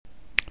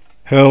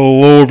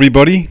Hello,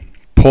 everybody.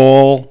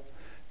 Paul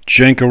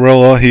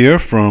Jancarella here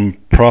from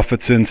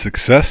Profits and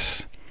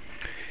Success.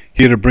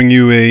 Here to bring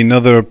you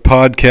another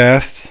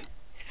podcast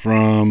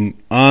from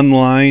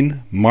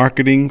Online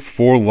Marketing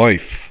for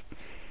Life.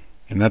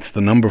 And that's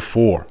the number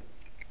 4.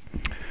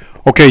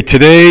 Okay,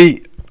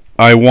 today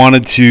I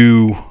wanted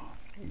to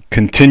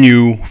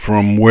continue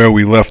from where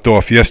we left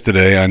off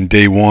yesterday on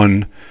day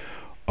 1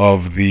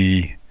 of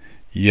the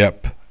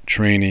YEP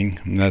training,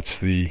 and that's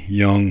the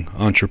Young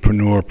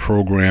Entrepreneur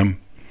Program.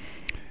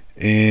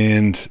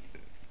 And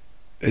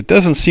it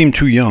doesn't seem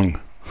too young,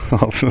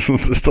 I'll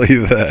just tell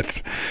you that.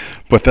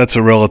 But that's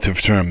a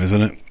relative term,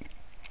 isn't it?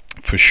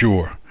 For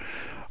sure.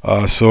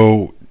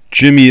 So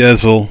Jimmy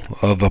Ezel,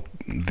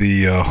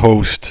 the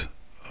host,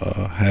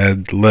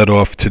 had led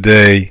off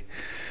today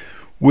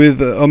with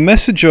a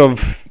message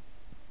of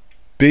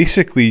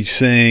basically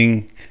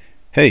saying,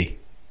 hey,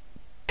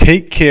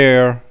 take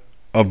care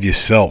of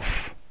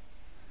yourself.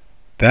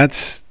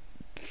 That's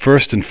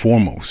first and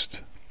foremost.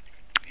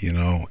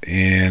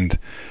 And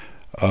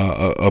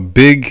a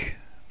big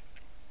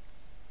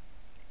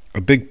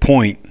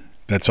point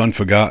that's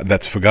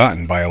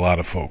forgotten by a lot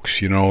of folks.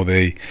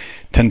 They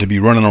tend to be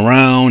running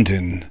around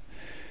and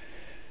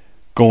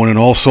going in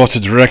all sorts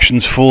of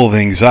directions, full of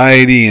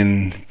anxiety,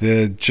 and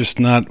they're just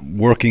not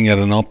working at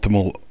an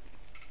optimal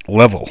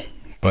level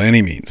by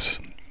any means.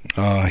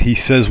 He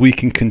says we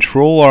can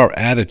control our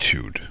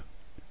attitude.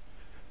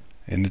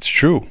 And it's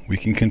true. We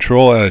can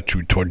control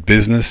attitude toward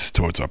business,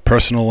 towards our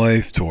personal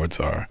life, towards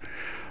our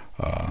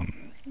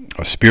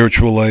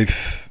spiritual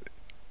life,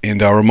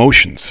 and our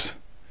emotions.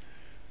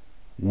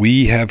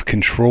 We have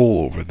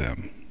control over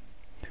them.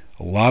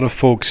 A lot of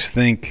folks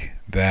think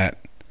that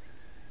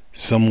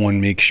someone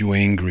makes you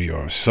angry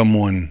or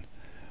someone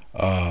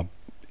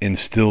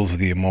instills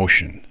the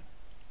emotion.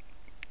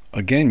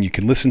 Again, you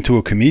can listen to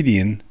a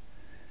comedian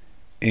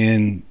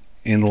and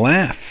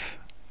laugh.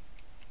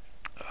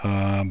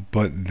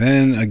 But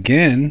then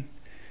again,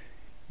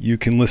 you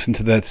can listen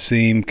to that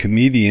same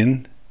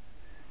comedian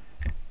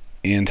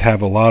and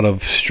have a lot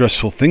of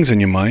stressful things in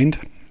your mind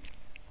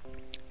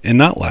and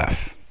not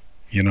laugh,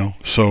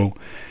 So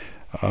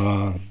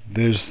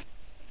there's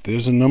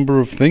a number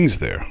of things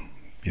there,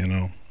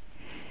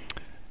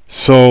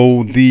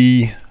 So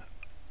the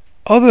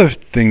other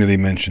thing that he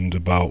mentioned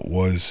about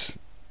was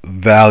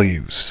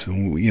values.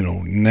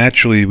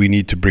 Naturally we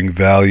need to bring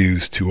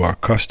values to our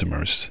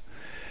customers.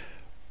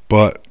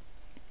 But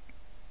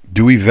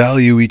do we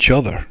value each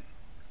other?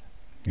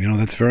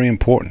 That's very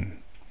important.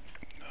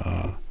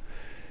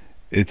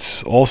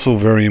 It's also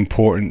very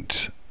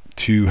important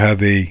to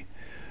have a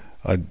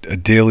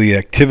daily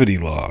activity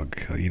log,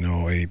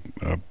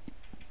 a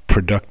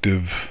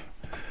productive,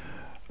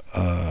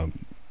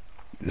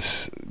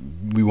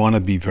 we want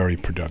to be very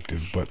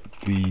productive, but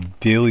the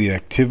daily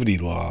activity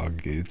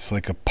log, it's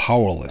like a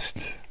power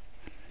list.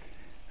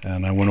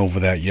 And I went over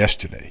that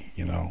yesterday,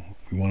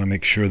 We want to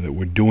make sure that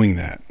we're doing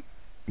that.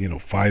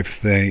 5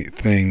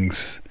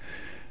 things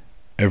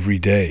every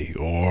day,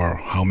 or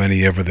how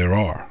many ever there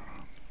are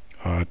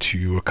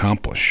to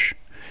accomplish.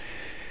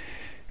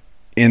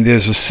 And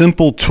there's a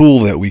simple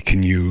tool that we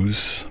can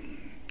use,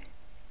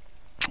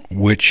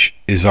 which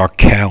is our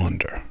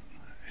calendar.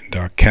 And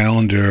our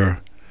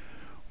calendar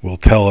will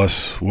tell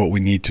us what we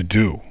need to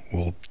do.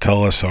 Will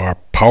tell us our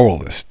power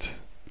list.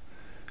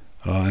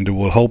 And it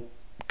will help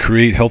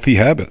create healthy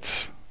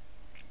habits.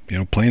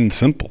 Plain and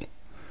simple.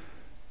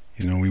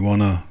 We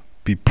want to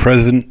be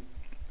present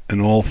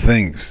in all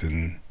things,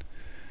 and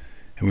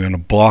we want to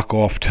block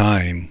off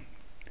time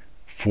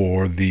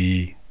for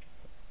the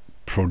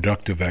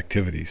productive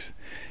activities.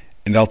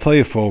 And I'll tell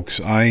you folks,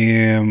 I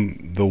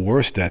am the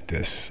worst at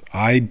this.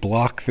 I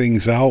block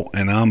things out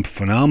and I'm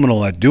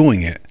phenomenal at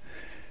doing it.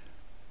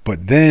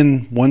 But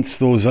then once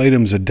those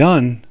items are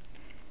done,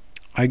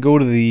 I go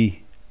to the,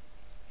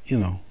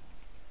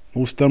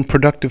 most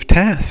unproductive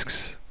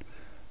tasks.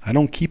 I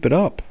don't keep it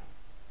up.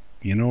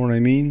 You know what I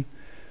mean?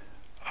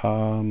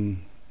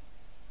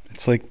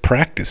 It's like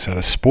practice at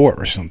a sport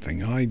or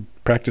something. I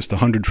practiced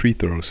 100 free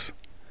throws.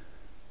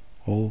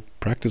 Well,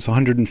 practice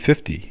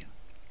 150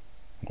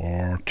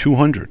 or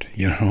 200.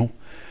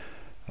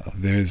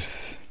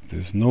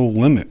 There's no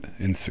limit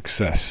in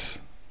success,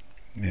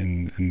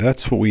 and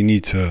that's what we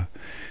need to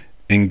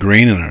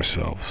ingrain in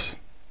ourselves.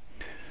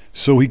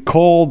 So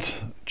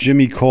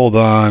Jimmy called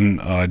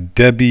on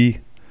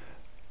Debbie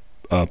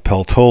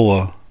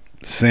Peltola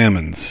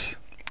Salmons.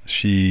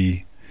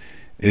 She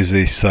is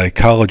a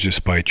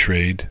psychologist by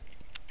trade,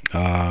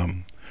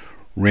 ran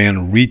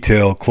a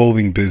retail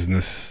clothing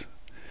business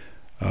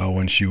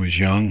when she was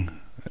young,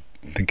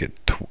 I think at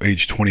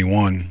age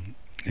 21,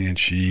 and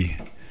she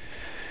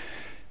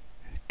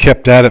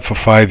kept at it for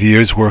 5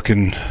 years,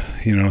 working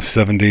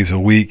 7 days a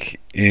week,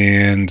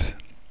 and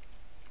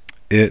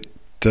it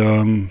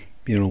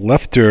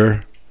left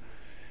her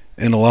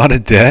in a lot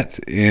of debt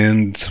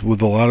and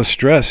with a lot of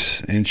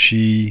stress, and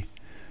she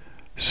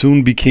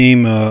soon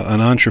became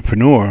an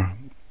entrepreneur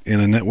in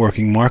a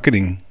networking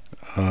marketing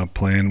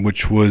plan,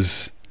 which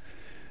was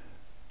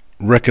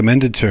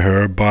recommended to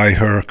her by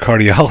her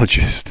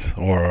cardiologist,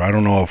 or I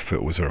don't know if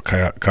it was her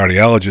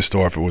cardiologist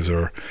or if it was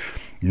her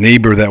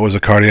neighbor that was a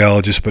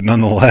cardiologist, but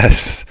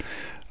nonetheless,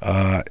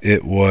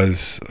 it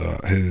was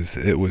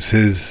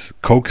his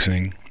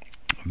coaxing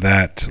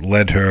that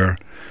led her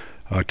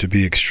to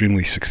be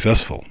extremely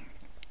successful,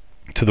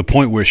 to the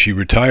point where she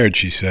retired,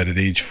 she said, at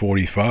age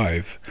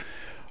 45,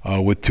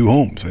 with 2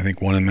 homes. I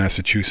think one in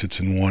Massachusetts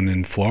and one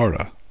in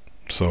Florida.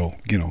 So,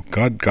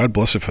 God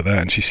bless her for that.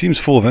 And she seems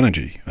full of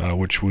energy,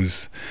 which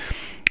was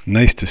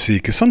nice to see.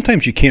 Because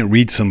sometimes you can't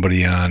read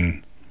somebody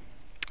on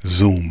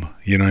Zoom.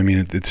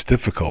 It's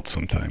difficult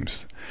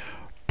sometimes.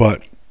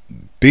 But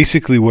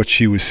basically what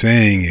she was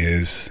saying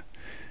is,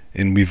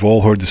 and we've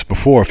all heard this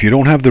before, if you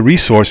don't have the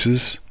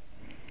resources,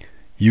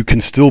 you can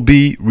still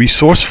be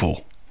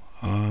resourceful,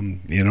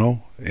 and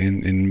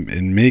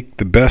make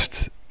the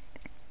best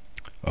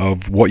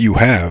of what you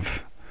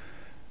have,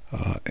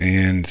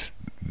 and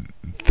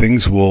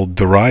things will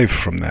derive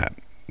from that.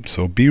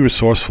 So be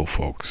resourceful,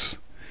 folks.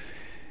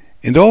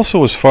 And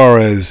also, as far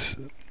as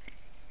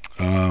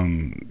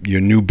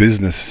your new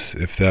business,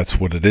 if that's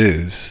what it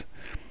is,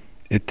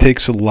 it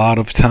takes a lot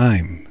of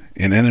time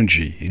and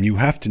energy, and you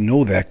have to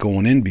know that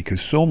going in,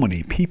 because so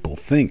many people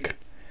think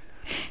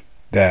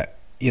that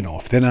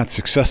if they're not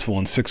successful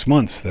in 6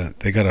 months, that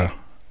they gotta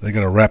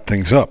wrap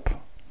things up.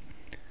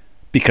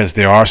 Because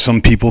there are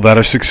some people that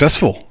are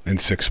successful in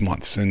 6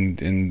 months,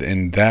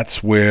 and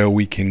that's where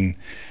we can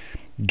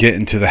get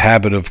into the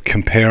habit of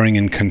comparing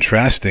and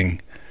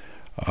contrasting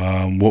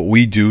what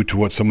we do to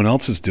what someone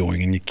else is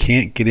doing, and you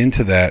can't get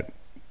into that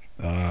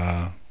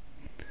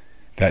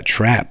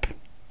trap,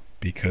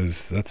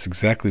 because that's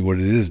exactly what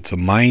it is. It's a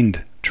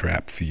mind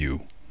trap for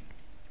you,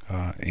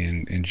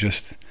 and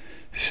just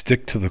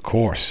stick to the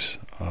course,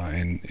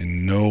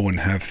 and know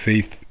and have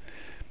faith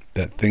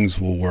that things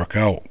will work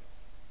out.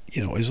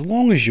 As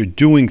long as you're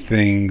doing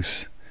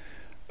things,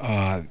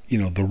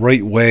 the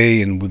right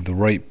way and with the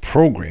right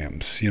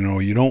programs,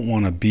 you don't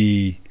want to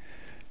be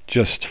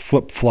just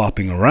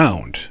flip-flopping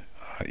around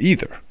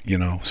either,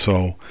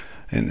 So,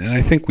 and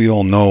I think we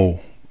all know,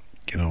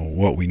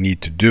 what we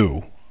need to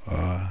do.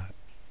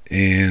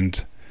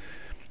 And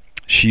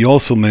she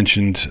also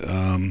mentioned,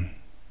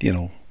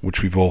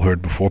 which we've all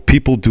heard before,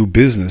 people do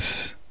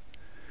business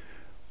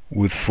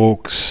with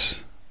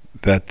folks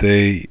that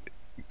they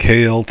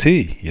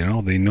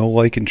KLT, they know,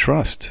 like, and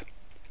trust,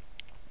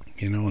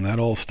 and that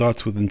all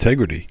starts with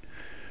integrity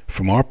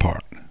from our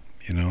part,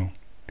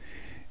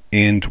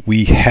 and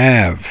we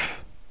have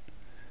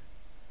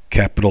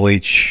capital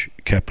H,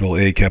 capital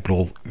A,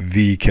 capital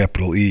V,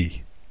 capital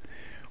E.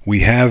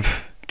 We have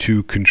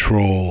to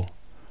control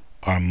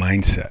our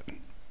mindset.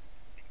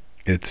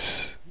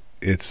 It's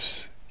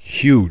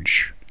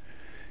huge.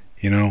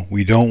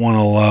 We don't want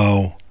to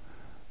allow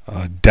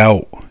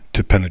doubt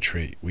to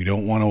penetrate. We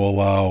don't want to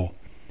allow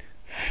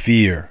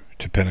fear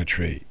to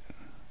penetrate,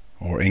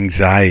 or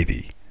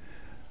anxiety,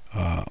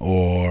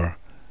 or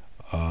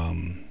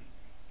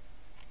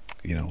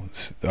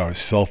our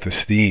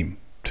self-esteem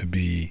to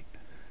be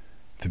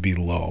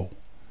low.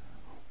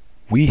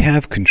 We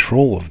have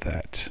control of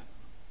that.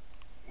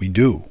 We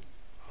do.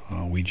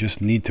 We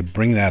just need to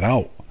bring that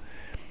out.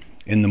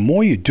 And the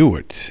more you do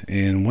it,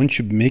 and once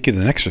you make it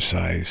an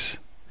exercise,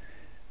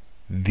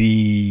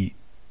 the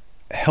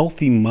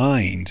healthy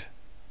mind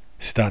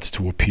starts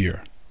to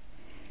appear.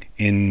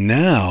 And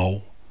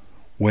now,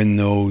 when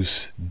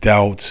those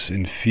doubts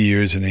and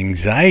fears and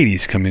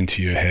anxieties come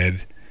into your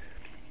head,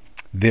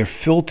 they're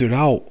filtered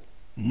out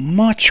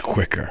much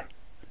quicker,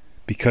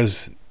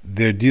 because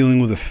they're dealing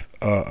with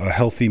a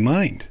healthy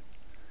mind.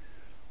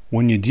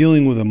 When you're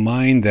dealing with a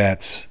mind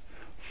that's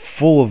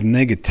full of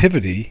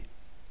negativity,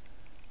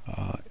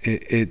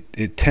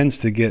 it tends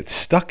to get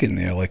stuck in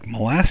there like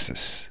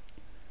molasses.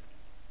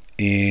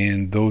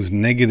 And those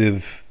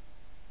negative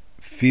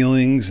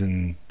feelings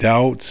and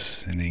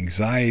doubts and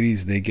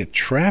anxieties, they get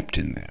trapped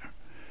in there.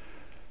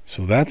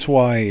 So that's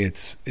why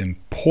it's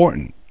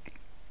important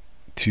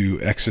to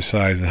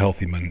exercise a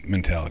healthy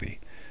mentality.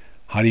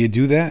 How do you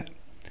do that?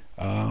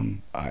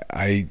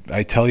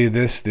 I tell you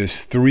this,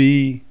 there's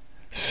 3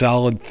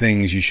 solid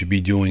things you should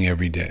be doing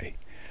every day.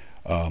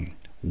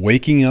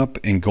 Waking up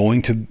and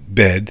going to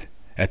bed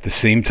at the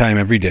same time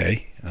every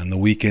day. On the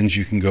weekends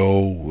you can go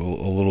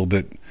a little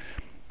bit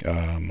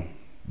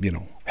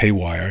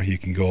haywire. You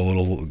can go a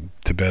little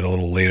to bed a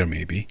little later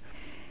maybe.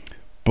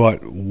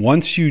 But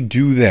once you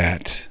do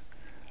that,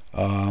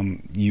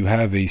 you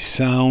have a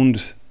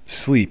sound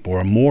sleep, or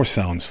a more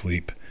sound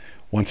sleep,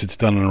 once it's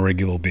done on a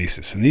regular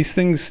basis. And these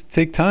things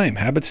take time.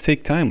 Habits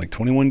take time, like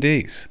 21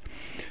 days.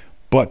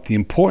 But the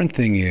important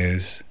thing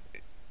is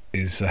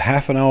a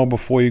half an hour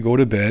before you go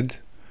to bed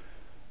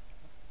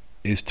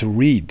is to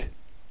read.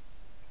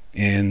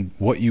 And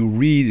what you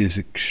read is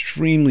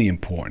extremely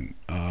important.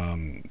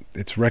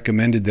 It's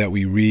recommended that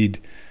we read,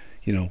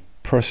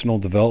 personal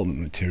development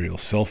material,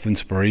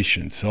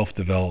 self-inspiration,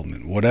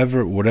 self-development,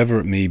 whatever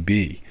it may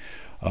be.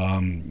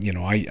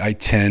 I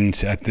tend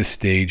to, at this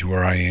stage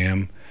where I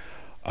am,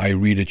 I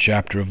read a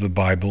chapter of the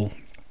Bible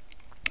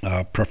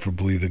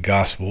preferably the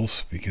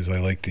Gospels, because I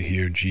like to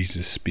hear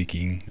Jesus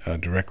speaking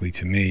directly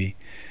to me.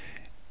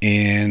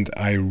 And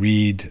I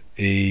read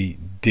a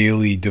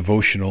daily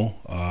devotional,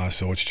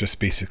 so it's just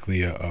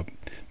basically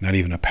not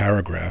even a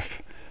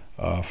paragraph,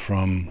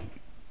 from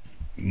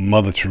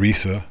Mother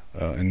Teresa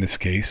in this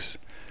case.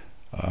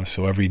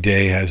 So every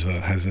day has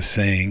a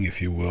saying,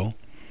 if you will.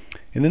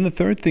 And then the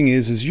third thing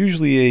is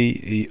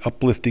usually a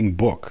uplifting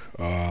book.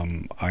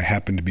 I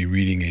happen to be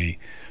reading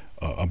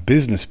a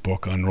business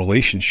book on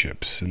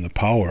relationships and the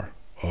power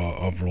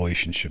of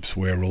relationships,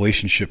 where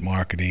relationship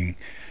marketing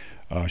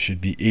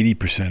should be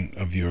 80%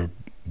 of your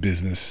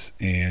business,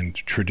 and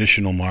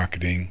traditional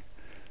marketing,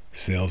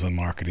 sales and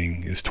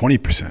marketing, is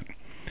 20%.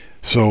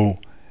 So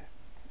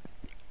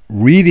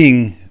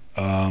reading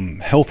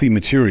healthy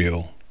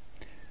material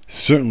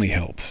certainly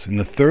helps. And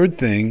the third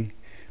thing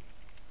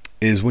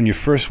is, when you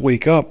first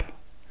wake up,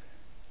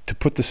 to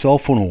put the cell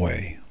phone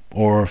away,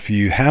 or if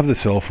you have the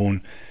cell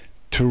phone,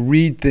 to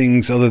read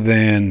things other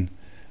than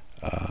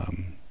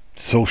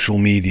social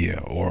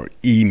media or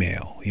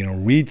email.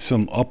 Read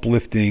some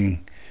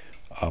uplifting,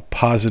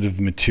 positive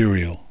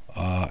material,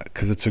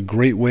 because it's a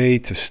great way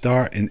to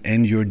start and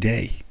end your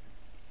day.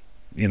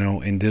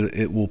 And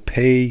it will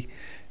pay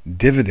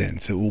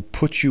dividends. It will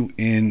put you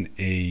in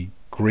a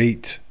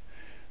great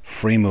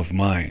frame of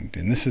mind.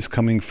 And this is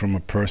coming from a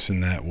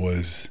person that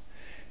was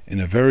in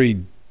a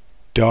very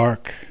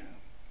dark,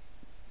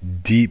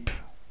 deep,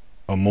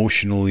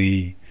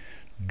 emotionally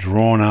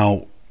drawn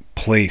out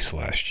place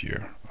last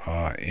year.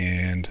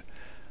 And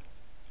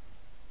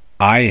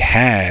I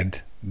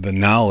had the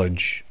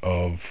knowledge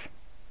of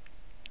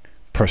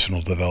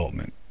personal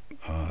development,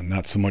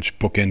 not so much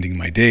bookending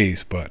my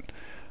days, but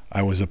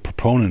I was a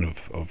proponent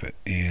of it,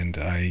 and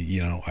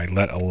I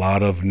let a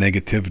lot of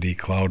negativity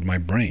cloud my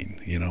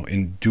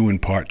brain, due in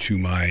part to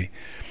my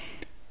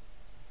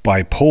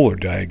bipolar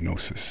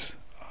diagnosis.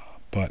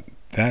 But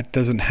that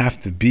doesn't have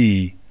to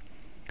be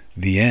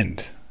the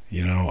end.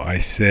 I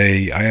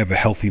say I have a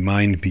healthy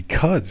mind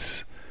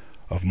because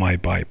of my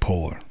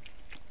bipolar.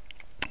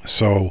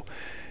 So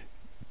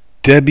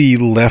Debbie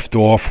left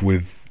off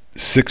with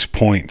 6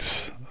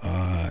 points,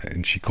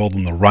 and she called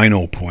them the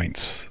rhino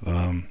points.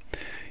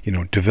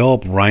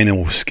 Develop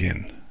rhino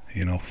skin,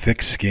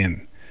 thick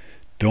skin.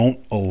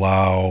 Don't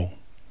allow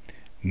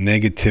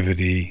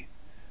negativity,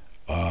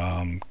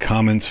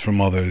 comments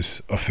from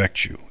others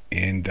affect you.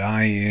 And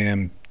I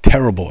am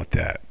terrible at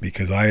that,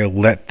 because I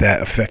let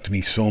that affect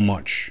me so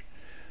much.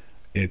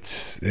 I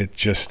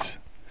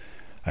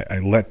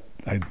let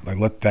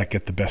that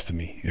get the best of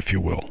me, if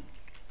you will.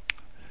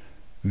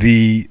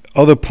 The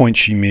other point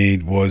she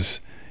made was,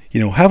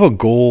 have a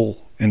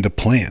goal and a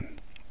plan.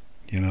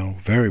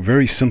 Very,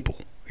 very simple.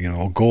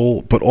 A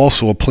goal, but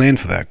also a plan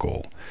for that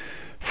goal.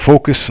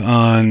 Focus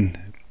on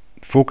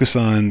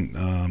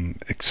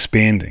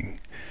expanding.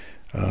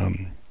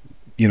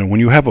 When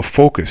you have a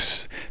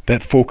focus,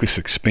 that focus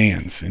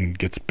expands and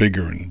gets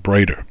bigger and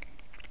brighter.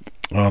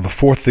 The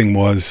fourth thing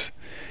was,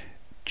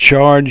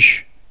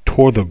 charge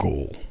toward the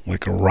goal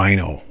like a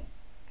rhino.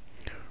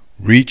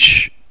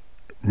 Reach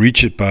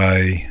it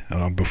by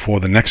before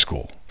the next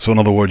goal. So in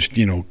other words,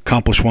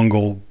 accomplish one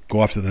goal,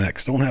 go after the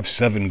next. Don't have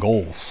 7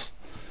 goals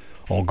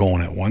all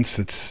going at once.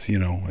 It's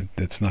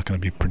not going to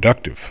be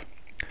productive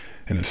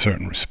in a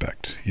certain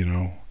respect.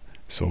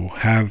 So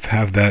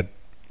have that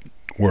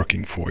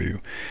working for you.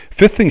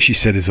 Fifth thing she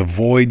said is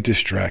avoid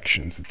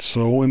distractions. It's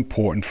so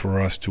important for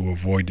us to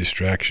avoid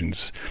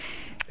distractions.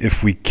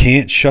 If we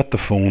can't shut the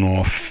phone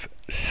off,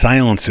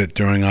 silence it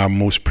during our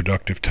most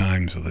productive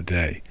times of the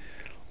day.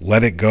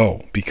 Let it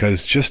go,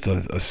 because just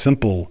a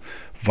simple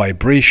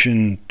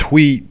vibration,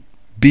 tweet,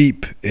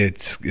 beep,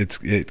 it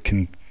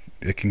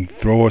can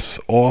throw us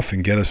off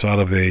and get us out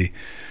of a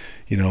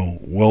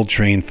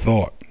well-trained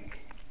thought.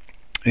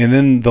 And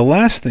then the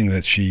last thing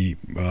that she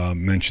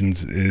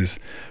mentions is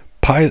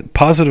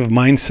positive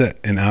mindset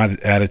and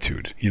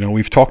attitude.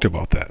 We've talked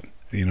about that,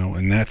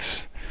 and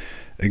that's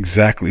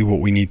exactly what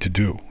we need to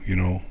do.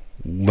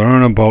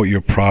 Learn about your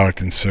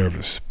product and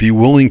service. Be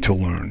willing to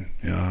learn.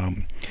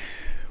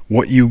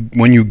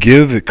 When you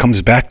give, it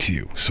comes back to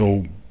you.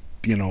 So,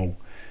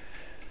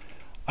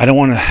 I don't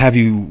want to have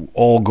you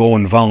all go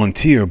and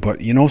volunteer, but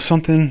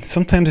something,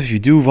 sometimes if you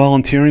do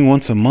volunteering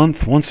once a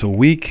month, once a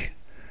week,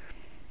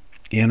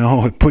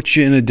 it puts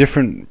you in a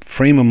different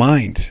frame of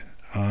mind,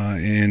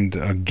 and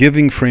a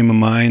giving frame of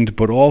mind,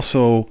 but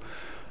also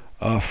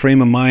a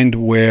frame of mind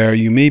where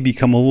you may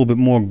become a little bit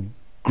more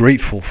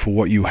grateful for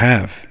what you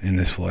have in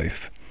this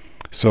life.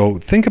 So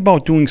think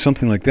about doing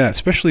something like that,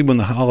 especially when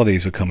the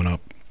holidays are coming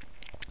up.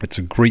 It's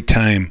a great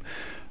time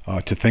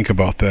to think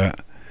about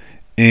that.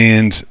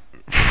 And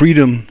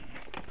freedom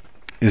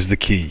is the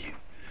key.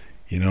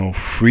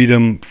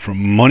 Freedom from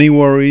money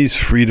worries,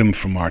 freedom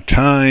from our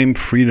time,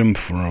 freedom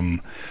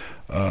from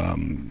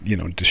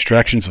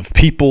distractions of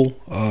people,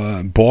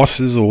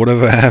 bosses, or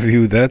whatever have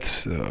you.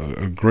 That's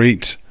a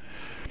great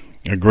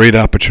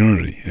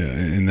opportunity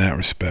in that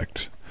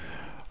respect.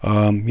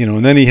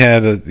 And then he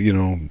had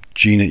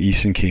Gina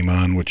Eason came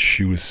on, which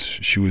she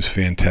was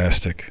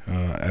fantastic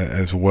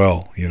as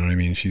well. You know what I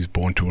mean? She's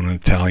born to an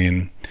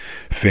Italian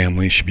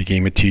family. She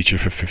became a teacher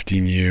for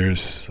 15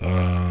 years.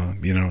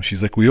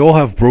 She's like, we all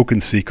have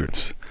broken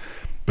secrets,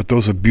 but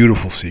those are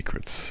beautiful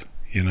secrets.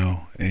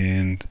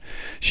 And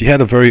she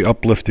had a very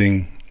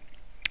uplifting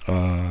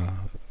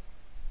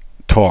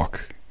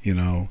talk.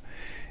 And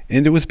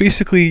it was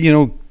basically,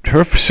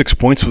 her 6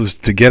 points was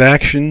to get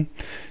action,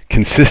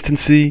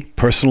 consistency,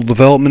 personal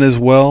development as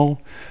well,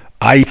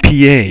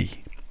 IPA,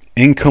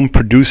 income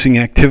producing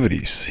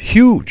activities,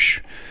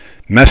 huge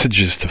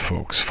messages to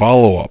folks,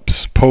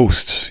 follow-ups,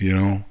 posts,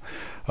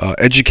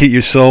 educate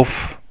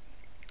yourself,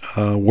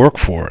 work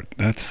for it.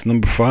 That's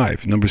number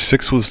 5. Number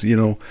 6 was,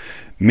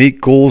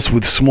 make goals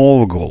with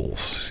smaller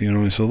goals,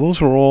 so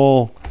those are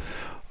all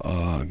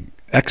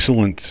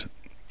excellent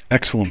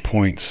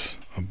points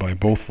by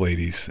both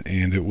ladies,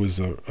 and it was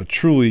a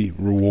truly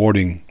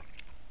rewarding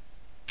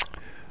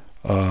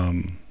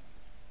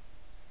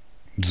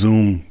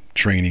Zoom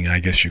training, I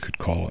guess you could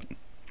call it.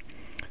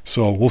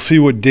 So we'll see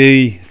what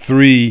day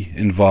 3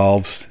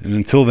 involves, and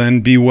until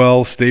then, be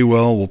well, stay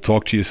well, we'll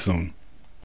talk to you soon.